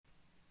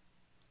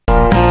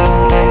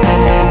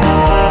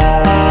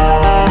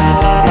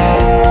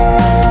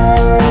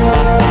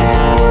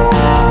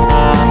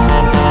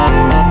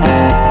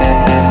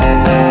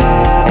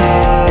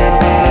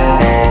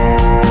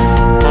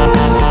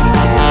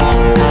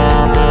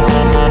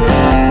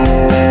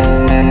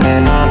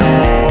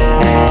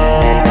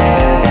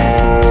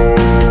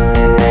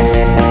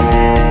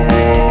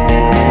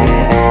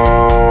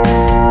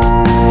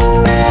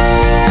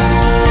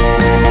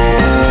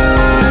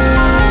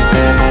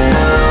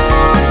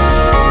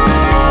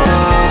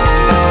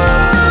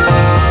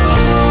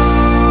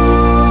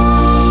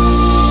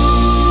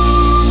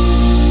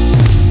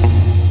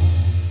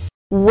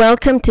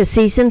Welcome to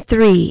Season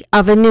 3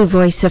 of A New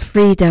Voice of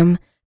Freedom,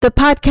 the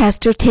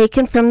podcast are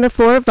taken from the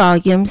 4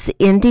 volumes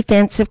In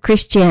Defense of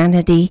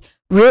Christianity,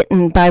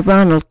 written by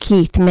Ronald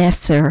Keith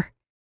Messer.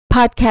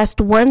 Podcast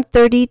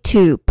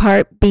 132,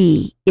 Part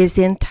B, is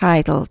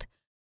entitled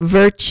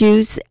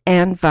Virtues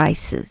and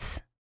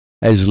Vices.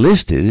 As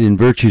listed in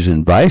Virtues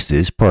and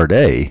Vices, Part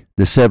A,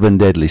 the 7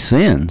 deadly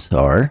sins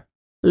are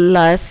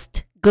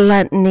lust,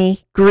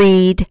 gluttony,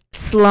 greed,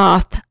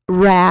 sloth,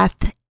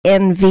 wrath,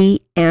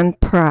 envy,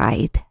 and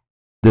pride.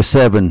 The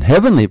 7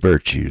 heavenly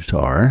virtues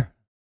are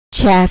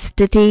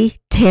chastity,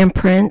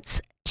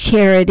 temperance,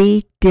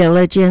 charity,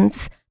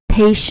 diligence,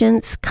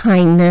 patience,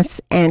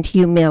 kindness, and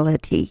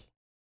humility.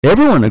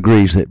 Everyone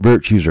agrees that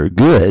virtues are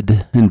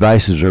good and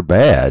vices are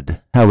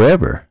bad.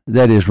 However,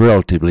 that is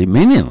relatively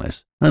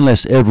meaningless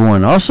unless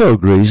everyone also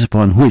agrees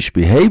upon which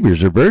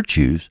behaviors are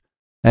virtues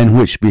and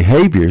which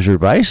behaviors are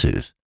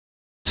vices.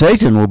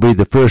 Satan will be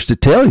the first to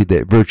tell you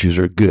that virtues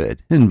are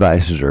good and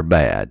vices are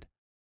bad.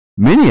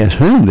 Many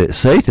assume that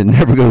Satan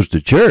never goes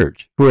to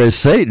church, whereas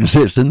Satan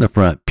sits in the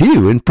front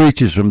pew and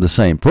preaches from the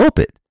same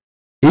pulpit.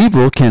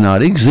 Evil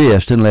cannot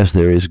exist unless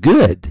there is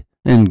good,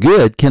 and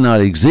good cannot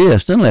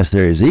exist unless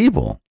there is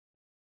evil.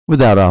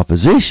 Without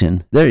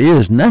opposition, there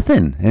is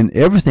nothing, and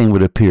everything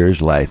would appear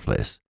as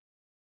lifeless.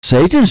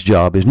 Satan's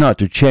job is not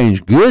to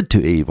change good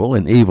to evil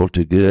and evil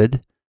to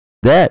good.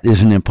 That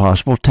is an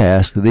impossible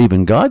task that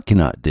even God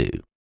cannot do.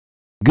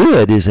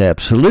 Good is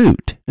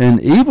absolute,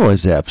 and evil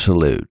is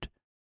absolute.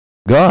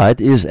 God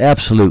is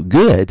absolute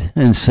good,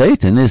 and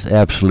Satan is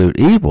absolute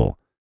evil.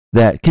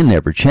 That can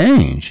never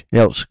change,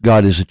 else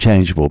God is a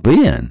changeable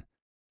being.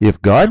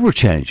 If God were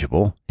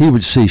changeable, he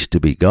would cease to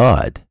be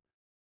God.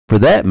 For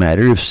that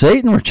matter, if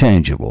Satan were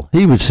changeable,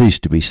 he would cease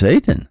to be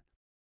Satan.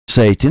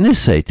 Satan is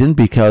Satan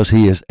because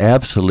he is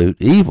absolute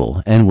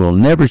evil and will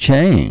never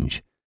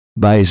change.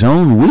 By his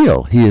own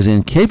will, he is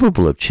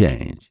incapable of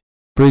change.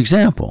 For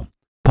example,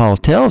 Paul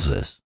tells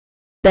us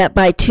that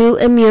by 2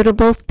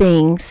 immutable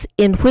things,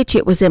 in which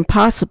it was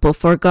impossible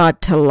for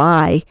God to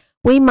lie,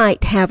 we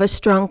might have a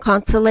strong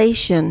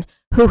consolation,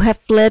 who have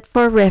fled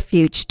for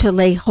refuge to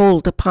lay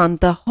hold upon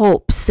the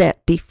hope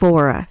set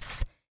before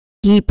us.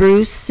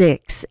 Hebrews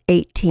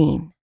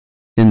 6:18.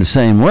 In the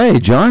same way,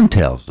 John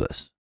tells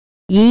us,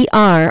 Ye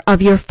are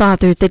of your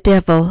father the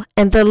devil,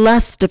 and the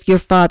lust of your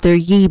father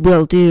ye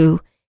will do.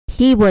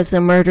 He was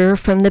a murderer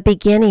from the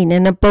beginning,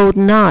 and abode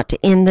not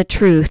in the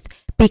truth,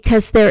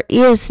 because there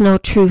is no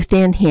truth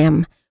in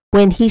him.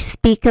 When he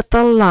speaketh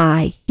a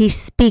lie, he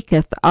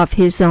speaketh of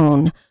his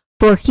own,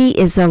 for he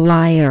is a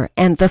liar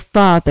and the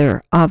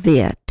father of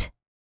it.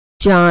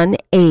 John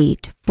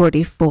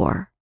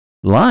 8:44.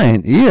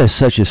 Lying is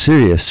such a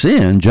serious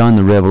sin, John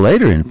the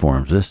Revelator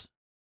informs us.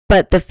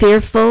 But the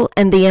fearful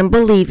and the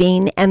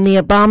unbelieving and the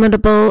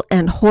abominable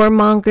and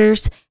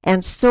whoremongers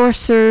and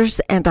sorcerers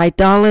and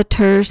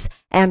idolators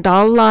and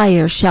all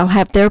liars shall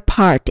have their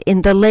part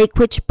in the lake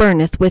which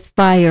burneth with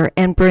fire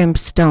and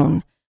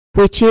brimstone,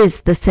 which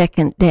is the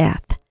second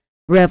death.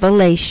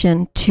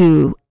 Revelation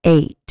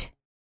 2:8.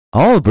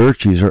 All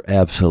virtues are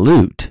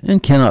absolute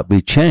and cannot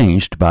be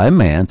changed by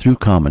man through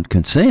common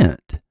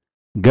consent.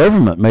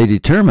 Government may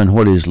determine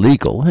what is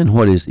legal and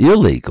what is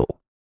illegal,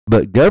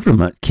 but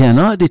government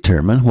cannot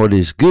determine what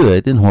is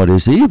good and what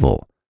is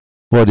evil,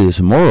 what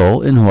is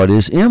moral and what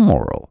is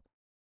immoral,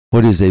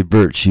 what is a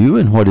virtue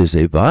and what is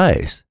a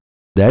vice.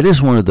 That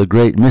is one of the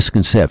great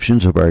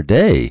misconceptions of our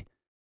day,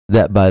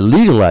 that by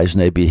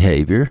legalizing a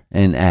behavior,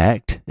 an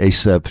act, a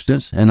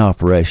substance, an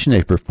operation,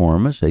 a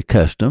performance, a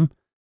custom,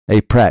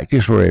 a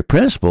practice, or a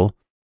principle,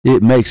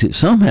 it makes it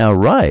somehow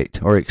right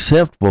or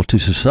acceptable to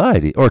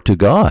society or to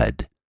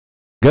God.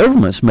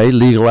 Governments may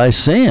legalize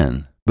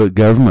sin, but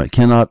government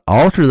cannot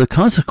alter the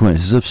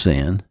consequences of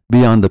sin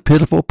beyond the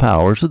pitiful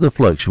powers of the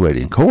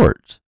fluctuating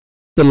courts.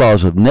 The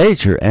laws of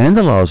nature and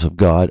the laws of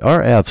God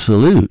are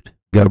absolute,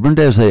 governed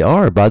as they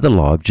are by the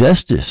law of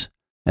justice,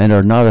 and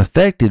are not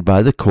affected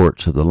by the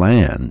courts of the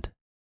land.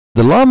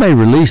 The law may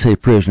release a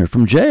prisoner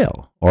from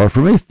jail, or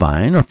from a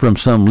fine, or from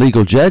some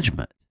legal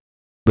judgment,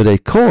 but a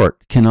court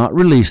cannot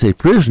release a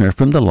prisoner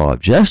from the law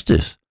of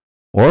justice,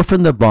 or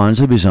from the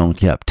bonds of his own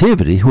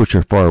captivity, which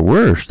are far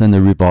worse than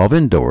the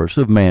revolving doors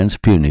of man's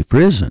puny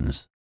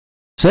prisons.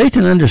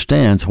 Satan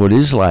understands what it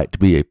is like to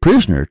be a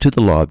prisoner to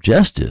the law of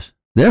justice.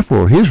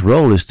 Therefore, his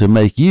role is to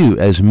make you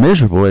as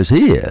miserable as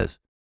he is.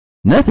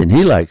 Nothing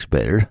he likes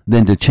better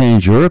than to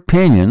change your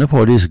opinion of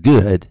what is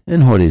good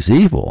and what is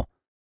evil,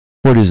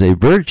 what is a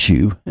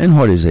virtue and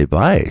what is a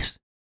vice.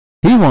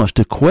 He wants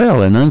to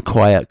quell an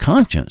unquiet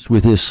conscience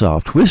with his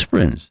soft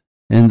whisperings,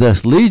 and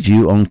thus lead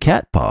you on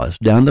cat paws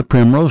down the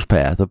primrose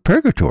path of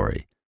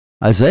purgatory.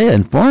 Isaiah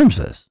informs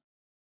us,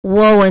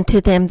 Woe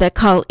unto them that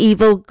call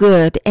evil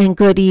good and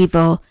good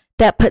evil,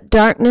 that put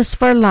darkness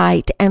for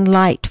light and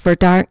light for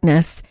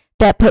darkness,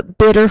 that put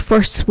bitter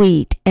for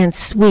sweet and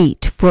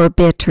sweet for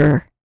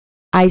bitter.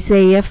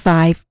 Isaiah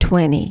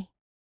 5:20.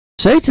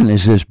 Satan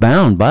is as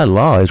bound by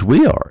law as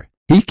we are.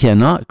 He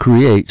cannot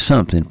create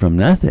something from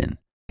nothing.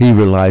 He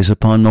relies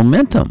upon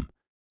momentum.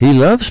 He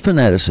loves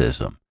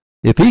fanaticism.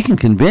 If he can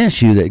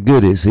convince you that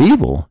good is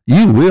evil,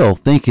 you will,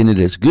 thinking it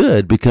is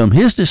good, become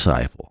his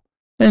disciple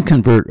and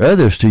convert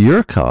others to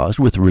your cause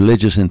with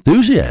religious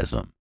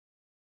enthusiasm.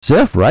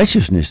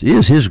 Self-righteousness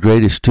is his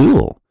greatest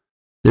tool.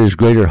 There is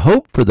greater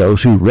hope for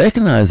those who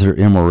recognize their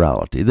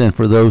immorality than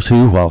for those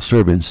who, while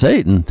serving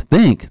Satan,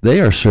 think they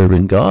are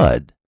serving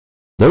God.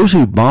 Those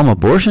who bomb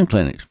abortion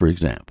clinics, for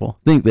example,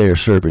 think they are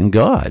serving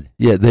God,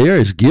 yet they are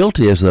as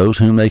guilty as those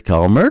whom they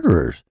call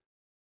murderers.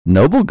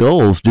 Noble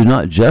goals do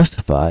not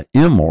justify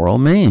immoral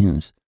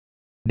means.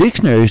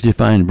 Dictionaries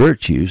define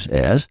virtues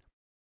as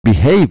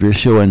behavior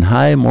showing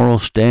high moral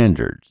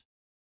standards.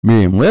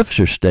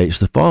 Merriam-Webster states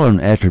the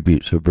following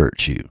attributes of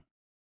virtue: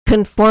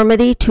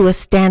 conformity to a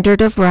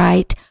standard of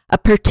right, a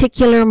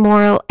particular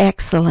moral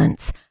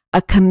excellence,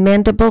 a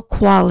commendable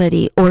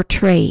quality or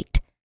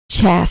trait,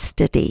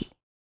 chastity.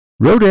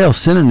 Rodale's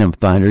Synonym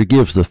Finder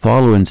gives the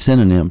following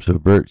synonyms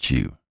of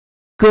virtue: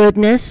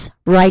 goodness,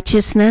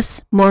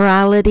 righteousness,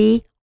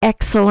 morality,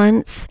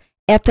 excellence,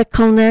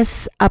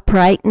 ethicalness,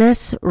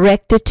 uprightness,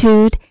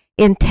 rectitude,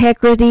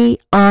 integrity,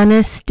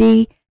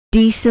 honesty,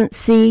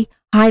 decency,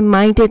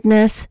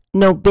 high-mindedness,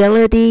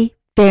 nobility,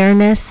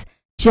 fairness,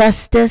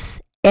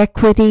 justice,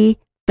 equity,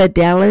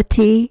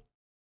 fidelity,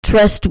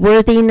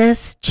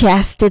 trustworthiness,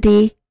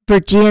 chastity,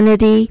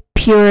 virginity,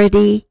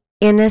 purity,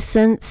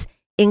 innocence,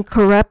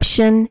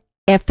 incorruption,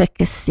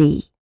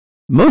 efficacy.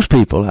 Most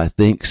people, I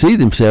think, see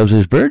themselves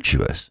as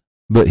virtuous.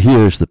 But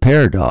here's the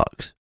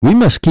paradox. We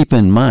must keep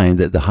in mind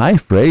that the high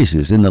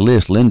phrases in the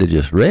list Linda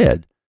just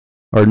read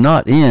are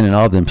not in and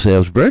of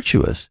themselves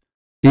virtuous.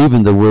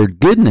 Even the word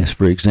goodness,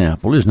 for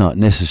example, is not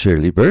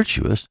necessarily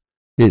virtuous.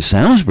 It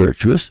sounds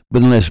virtuous,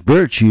 but unless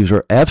virtues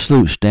are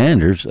absolute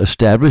standards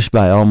established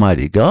by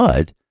Almighty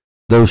God,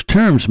 those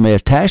terms may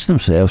attach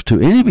themselves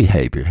to any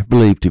behavior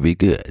believed to be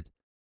good.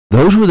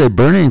 Those with a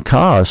burning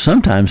cause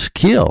sometimes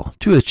kill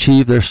to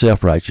achieve their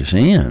self-righteous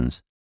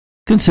ends.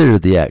 Consider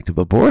the act of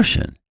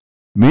abortion.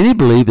 Many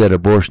believe that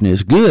abortion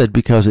is good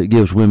because it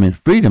gives women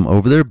freedom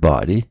over their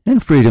body,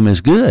 and freedom is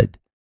good.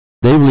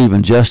 They will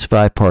even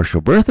justify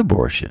partial birth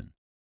abortion.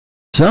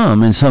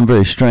 Some, in some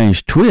very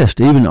strange twist,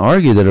 even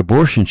argue that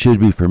abortion should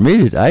be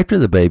permitted after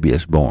the baby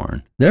is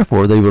born.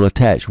 Therefore, they will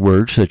attach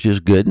words such as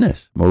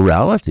goodness,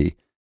 morality,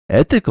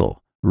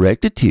 ethical,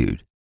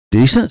 rectitude,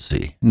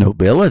 decency,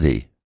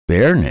 nobility,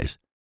 fairness,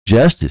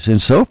 justice,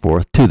 and so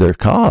forth to their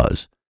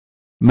cause,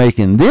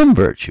 making them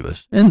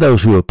virtuous and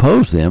those who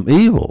oppose them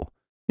evil.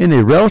 In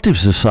a relative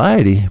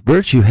society,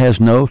 virtue has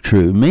no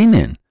true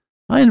meaning.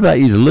 I invite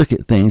you to look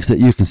at things that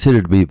you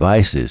consider to be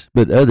vices,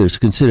 but others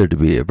consider to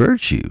be a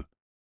virtue.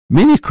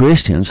 Many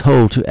Christians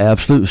hold to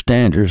absolute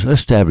standards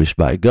established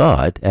by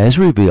God, as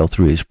revealed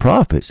through His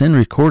prophets and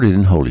recorded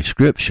in Holy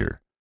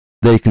Scripture.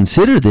 They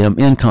consider them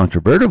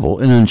incontrovertible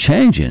and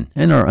unchanging,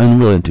 and are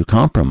unwilling to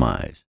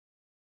compromise.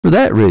 For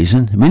that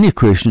reason, many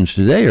Christians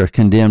today are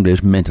condemned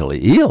as mentally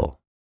ill,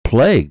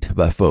 plagued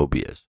by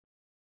phobias.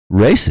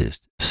 Racist,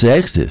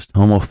 sexist,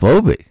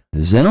 homophobic,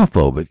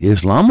 xenophobic,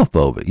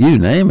 Islamophobic, you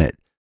name it,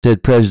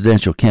 said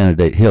presidential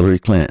candidate Hillary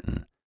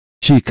Clinton.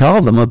 She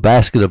called them a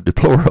basket of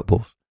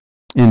deplorables.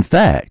 In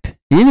fact,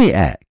 any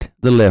act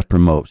the left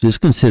promotes is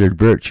considered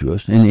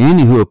virtuous, and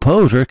any who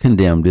oppose are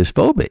condemned as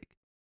phobic.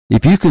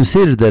 If you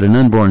consider that an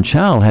unborn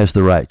child has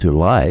the right to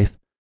life,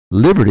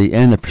 liberty,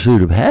 and the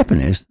pursuit of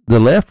happiness, the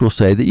left will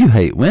say that you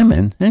hate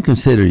women and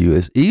consider you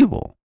as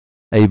evil.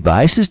 A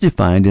vice is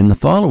defined in the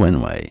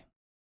following way: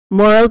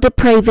 moral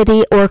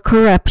depravity or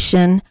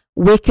corruption,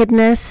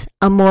 wickedness,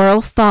 a moral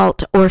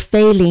fault or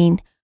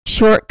failing,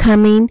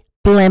 shortcoming,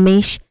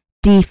 blemish,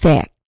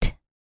 defect.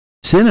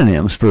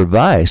 Synonyms for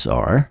vice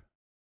are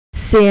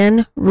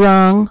sin,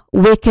 wrong,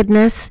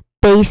 wickedness,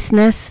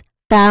 baseness,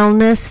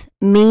 foulness,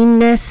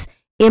 meanness,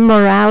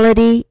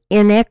 immorality,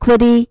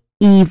 inequity,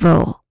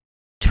 evil.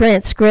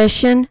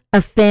 Transgression,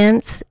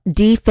 offense,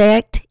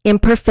 defect,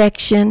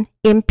 imperfection,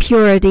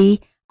 impurity,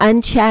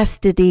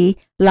 unchastity,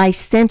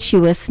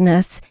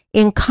 licentiousness,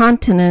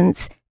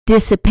 incontinence,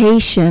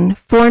 dissipation,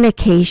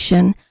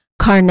 fornication,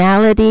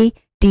 carnality,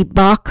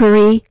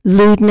 debauchery,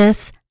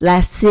 lewdness,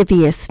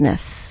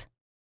 lasciviousness.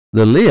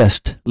 The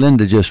list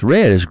Linda just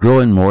read is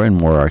growing more and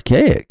more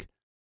archaic.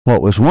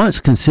 What was once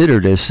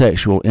considered as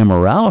sexual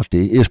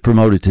immorality is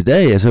promoted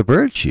today as a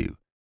virtue,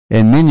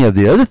 and many of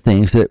the other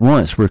things that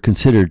once were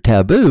considered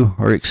taboo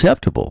are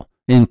acceptable,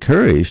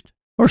 encouraged,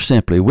 or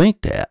simply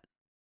winked at.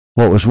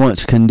 What was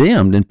once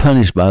condemned and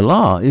punished by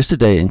law is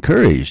today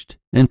encouraged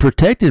and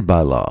protected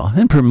by law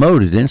and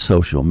promoted in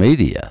social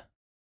media.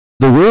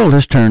 The world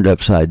has turned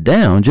upside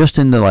down just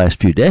in the last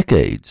few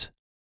decades.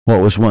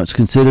 What was once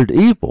considered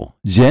evil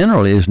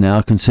generally is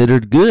now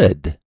considered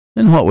good,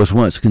 and what was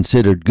once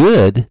considered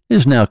good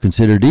is now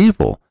considered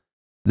evil.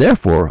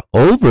 Therefore,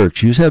 old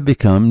virtues have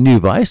become new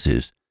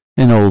vices,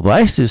 and old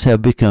vices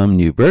have become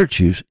new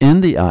virtues in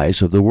the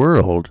eyes of the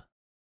world.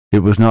 It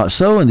was not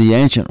so in the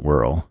ancient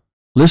world.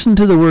 Listen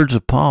to the words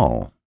of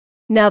Paul.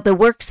 Now the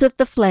works of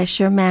the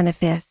flesh are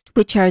manifest,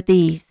 which are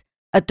these: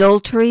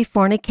 adultery,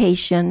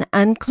 fornication,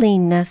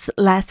 uncleanness,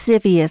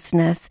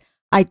 lasciviousness,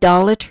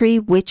 idolatry,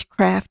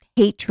 witchcraft,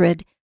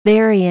 hatred,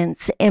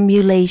 variance,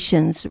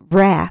 emulations,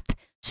 wrath,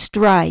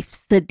 strife,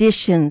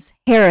 seditions,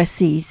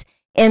 heresies,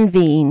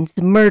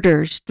 envyings,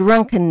 murders,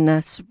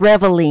 drunkenness,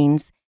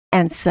 revelings,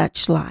 and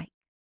such like.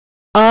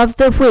 Of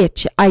the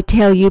which I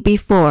tell you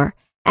before,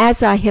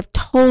 as I have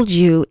told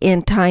you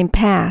in time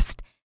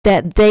past,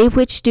 that they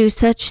which do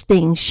such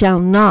things shall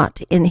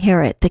not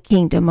inherit the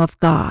kingdom of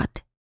God.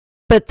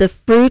 But the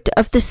fruit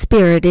of the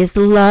Spirit is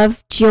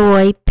love,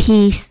 joy,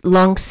 peace,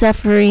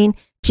 long-suffering,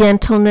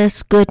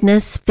 gentleness,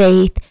 goodness,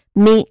 faith,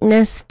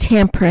 meekness,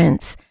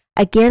 temperance.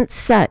 Against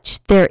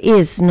such there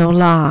is no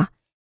law.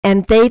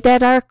 And they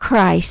that are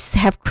Christ's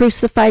have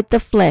crucified the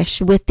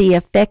flesh with the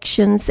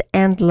affections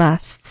and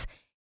lusts.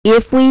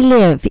 If we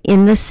live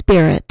in the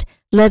Spirit,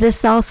 let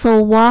us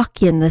also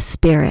walk in the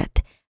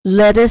Spirit.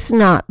 Let us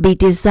not be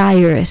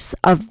desirous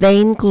of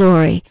vain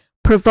glory,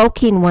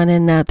 provoking one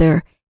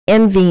another,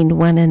 envying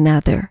one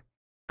another.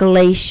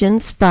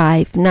 Galatians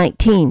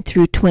 5:19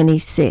 through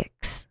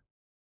 26.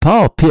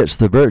 Paul pits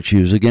the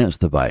virtues against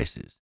the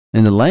vices,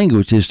 and the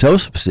language is so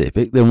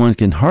specific that one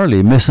can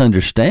hardly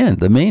misunderstand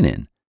the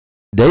meaning.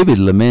 David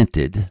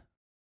lamented,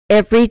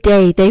 Every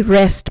day they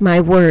wrest my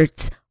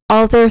words.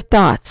 All their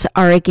thoughts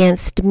are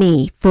against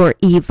me for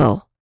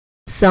evil.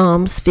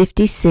 Psalms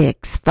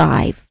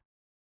 56:5.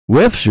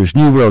 Webster's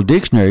New World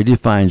Dictionary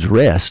defines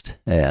rest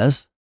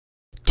as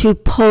to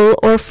pull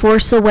or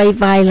force away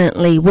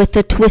violently with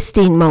a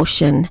twisting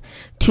motion,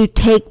 to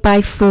take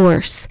by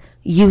force,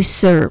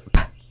 usurp.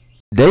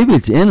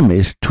 David's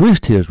enemies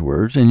twist his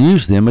words and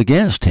use them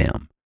against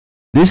him.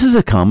 This is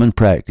a common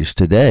practice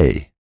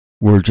today.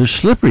 Words are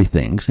slippery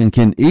things and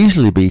can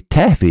easily be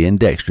taffy in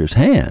dexterous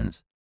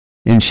hands.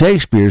 In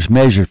Shakespeare's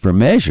Measure for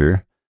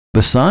Measure,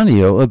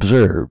 Bassanio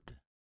observed,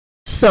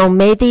 So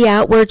may the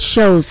outward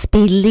shows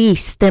be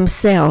least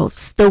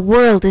themselves. The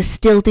world is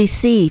still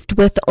deceived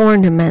with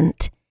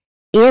ornament.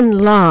 In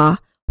law,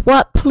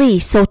 what plea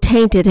so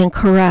tainted and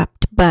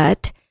corrupt,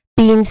 but,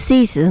 being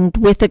seasoned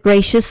with a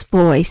gracious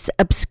voice,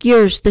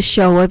 obscures the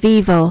show of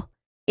evil?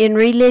 In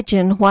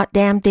religion, what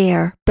damn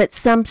dare, but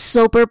some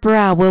sober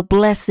brow will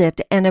bless it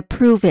and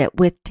approve it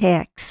with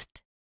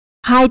text,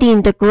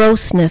 hiding the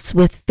grossness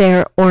with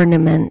fair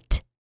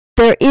ornament.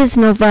 There is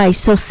no vice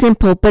so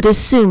simple but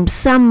assumes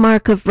some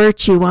mark of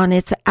virtue on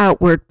its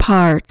outward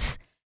parts.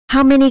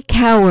 How many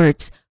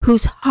cowards,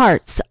 whose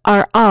hearts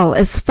are all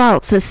as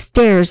false as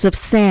stairs of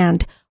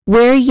sand,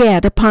 wear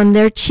yet upon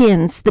their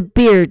chins the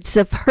beards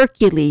of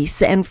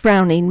Hercules and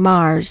frowning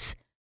Mars,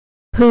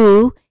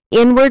 who,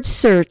 inward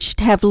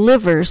searched, have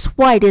livers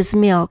white as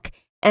milk,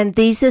 and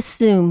these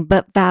assume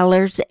but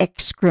valor's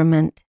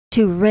excrement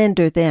to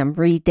render them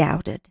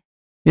redoubted.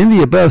 In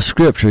the above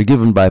scripture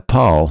given by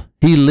Paul,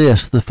 he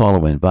lists the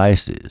following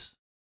vices: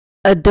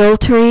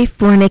 adultery,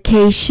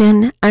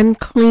 fornication,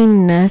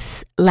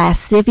 uncleanness,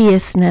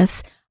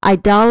 lasciviousness,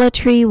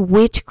 idolatry,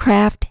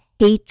 witchcraft,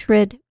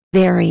 hatred,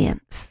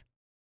 variance.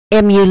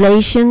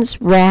 Emulations,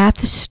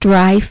 wrath,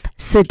 strife,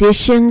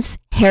 seditions,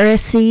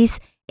 heresies,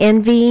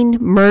 envying,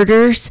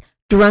 murders,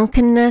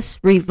 drunkenness,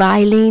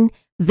 reviling,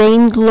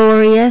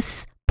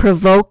 vainglorious,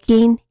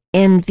 provoking,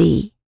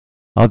 envy.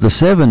 Of the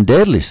 7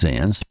 deadly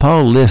sins,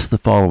 Paul lists the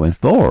following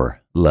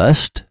 4: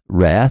 lust,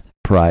 wrath,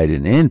 pride,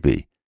 and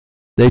envy.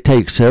 They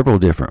take several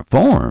different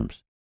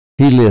forms.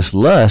 He lists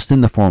lust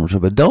in the forms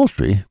of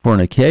adultery,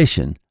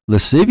 fornication,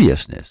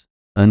 lasciviousness,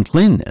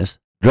 uncleanness,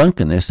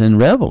 drunkenness, and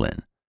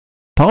reveling.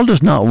 Paul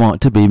does not want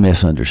to be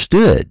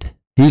misunderstood.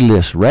 He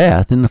lists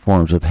wrath in the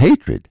forms of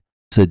hatred,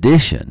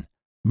 sedition,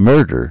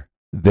 murder,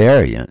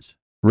 variance,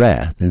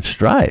 wrath, and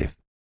strife.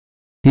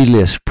 He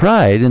lists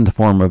pride in the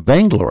form of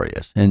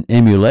vainglorious and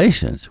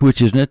emulations,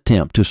 which is an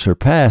attempt to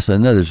surpass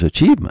another's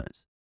achievements.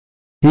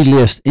 He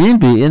lists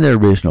envy in the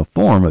original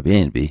form of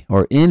envy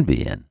or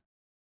envying.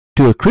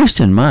 To a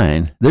Christian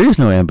mind, there is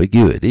no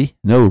ambiguity,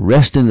 no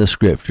rest in the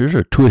scriptures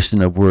or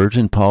twisting of words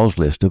in Paul's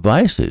list of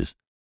vices.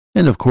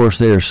 And of course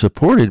they are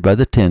supported by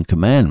the 10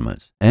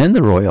 Commandments and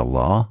the royal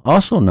law,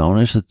 also known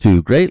as the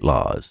 2 great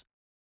laws.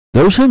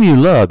 Those whom you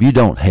love you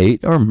don't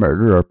hate or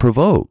murder or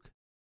provoke.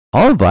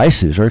 All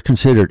vices are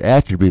considered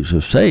attributes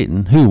of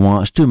Satan, who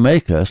wants to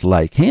make us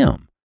like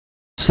him.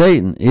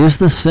 Satan is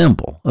the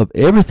symbol of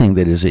everything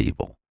that is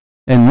evil.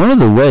 And one of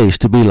the ways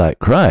to be like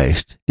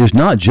Christ is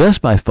not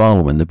just by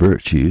following the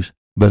virtues,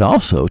 but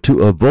also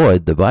to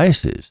avoid the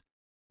vices.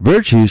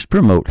 Virtues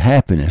promote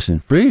happiness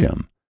and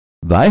freedom.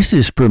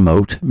 Vices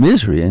promote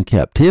misery and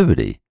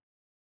captivity.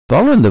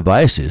 Following the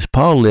vices,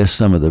 Paul lists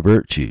some of the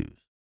virtues: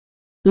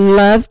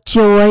 love,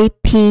 joy,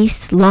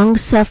 peace,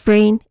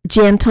 long-suffering,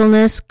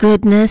 gentleness,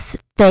 goodness,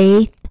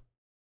 faith,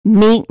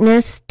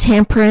 meekness,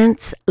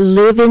 temperance,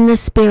 live in the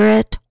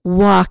Spirit,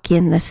 walk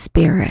in the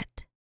Spirit.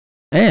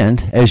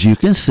 And, as you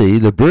can see,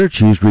 the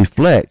virtues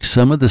reflect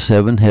some of the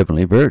 7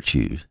 heavenly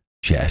virtues: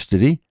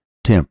 chastity,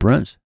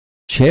 temperance,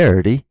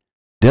 charity,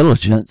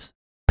 diligence,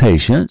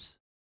 patience,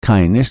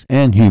 kindness,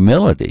 and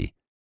humility.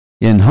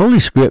 In Holy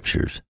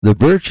Scriptures, the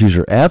virtues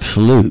are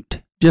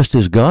absolute, just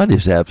as God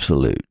is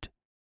absolute.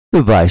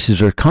 The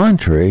vices are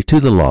contrary to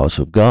the laws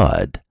of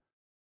God.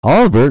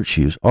 All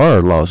virtues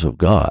are laws of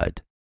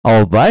God.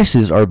 All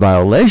vices are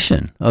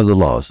violation of the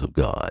laws of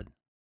God.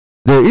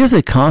 There is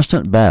a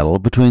constant battle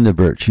between the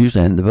virtues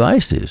and the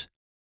vices.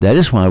 That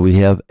is why we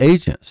have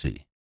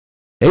agency.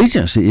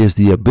 Agency is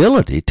the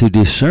ability to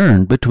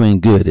discern between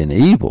good and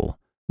evil,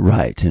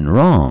 right and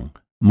wrong,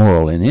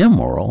 moral and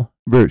immoral,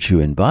 virtue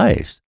and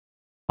vice.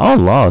 All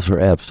laws are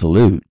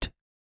absolute.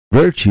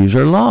 Virtues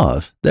are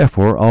laws,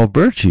 therefore all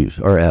virtues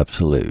are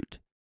absolute.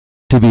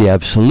 To be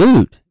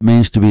absolute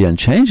means to be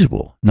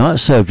unchangeable, not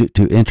subject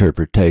to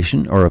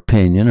interpretation or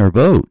opinion or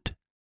vote.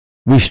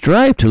 We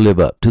strive to live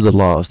up to the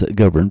laws that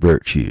govern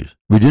virtues.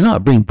 We do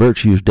not bring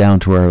virtues down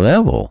to our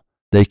level.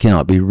 They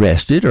cannot be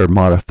wrested or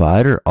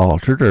modified or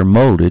altered or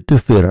molded to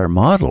fit our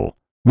model.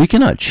 We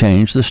cannot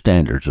change the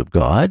standards of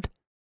God.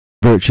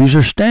 Virtues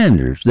are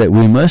standards that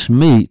we must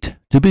meet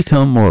to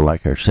become more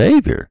like our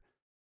Savior.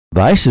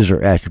 Vices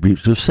are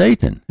attributes of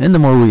Satan, and the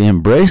more we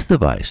embrace the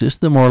vices,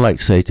 the more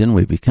like Satan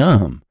we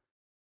become.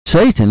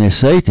 Satan is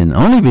Satan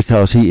only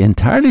because he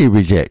entirely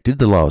rejected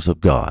the laws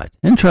of God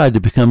and tried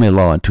to become a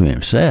law unto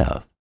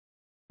himself.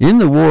 In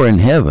the war in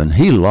heaven,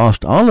 he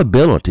lost all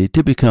ability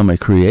to become a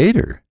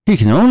creator. He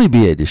can only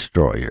be a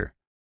destroyer.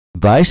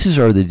 Vices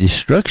are the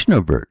destruction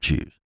of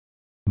virtues.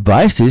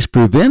 Vices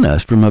prevent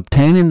us from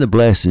obtaining the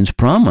blessings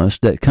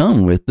promised that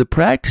come with the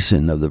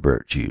practicing of the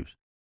virtues.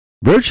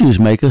 Virtues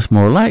make us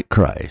more like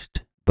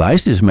Christ.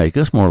 Vices make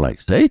us more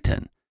like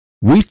Satan.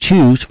 We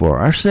choose for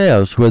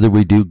ourselves whether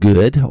we do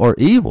good or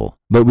evil,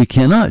 but we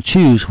cannot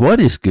choose what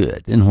is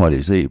good and what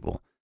is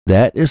evil.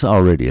 That is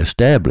already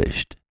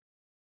established.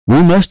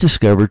 We must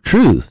discover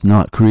truth,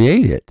 not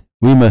create it.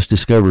 We must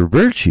discover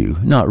virtue,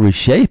 not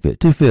reshape it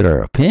to fit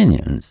our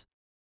opinions.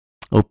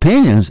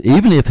 Opinions,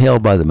 even if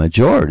held by the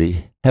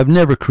majority, have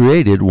never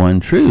created one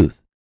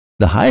truth.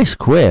 The highest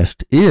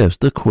quest is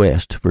the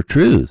quest for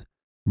truth.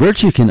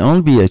 Virtue can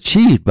only be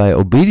achieved by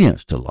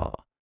obedience to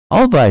law.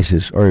 All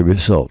vices are a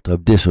result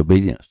of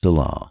disobedience to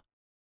law.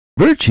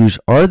 Virtues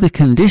are the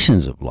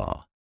conditions of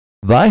law.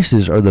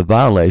 Vices are the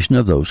violation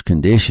of those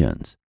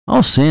conditions.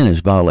 All sin is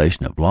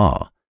violation of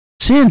law.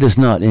 Sin does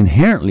not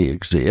inherently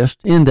exist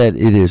in that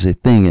it is a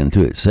thing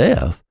unto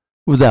itself.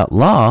 Without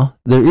law,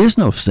 there is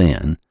no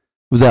sin.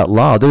 Without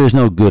law, there is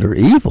no good or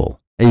evil.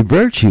 A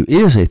virtue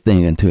is a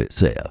thing unto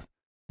itself.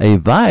 A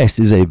vice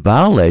is a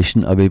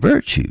violation of a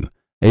virtue.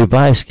 A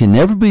vice can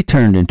never be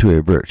turned into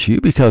a virtue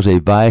because a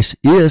vice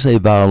is a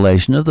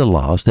violation of the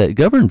laws that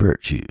govern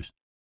virtues.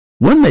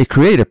 One may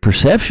create a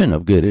perception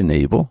of good and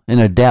evil and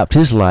adapt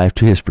his life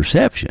to his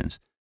perceptions,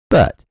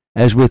 but,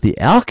 as with the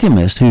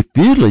alchemist who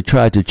futilely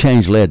tried to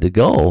change lead to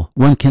gold,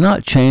 one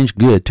cannot change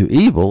good to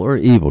evil or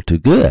evil to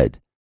good.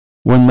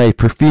 One may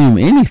perfume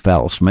any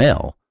foul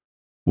smell.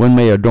 One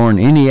may adorn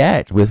any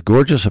act with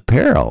gorgeous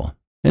apparel,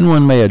 and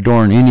one may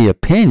adorn any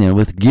opinion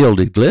with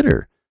gilded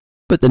glitter.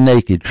 But the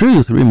naked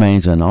truth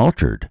remains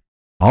unaltered.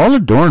 All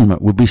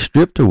adornment will be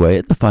stripped away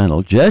at the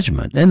final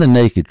judgment, and the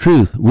naked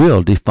truth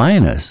will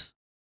define us.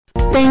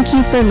 Thank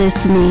you for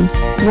listening.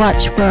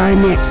 Watch for our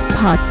next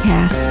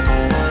podcast.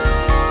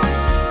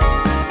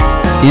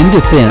 In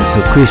Defense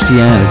of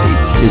Christianity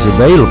is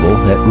available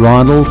at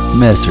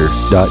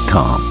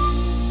ronaldmesser.com.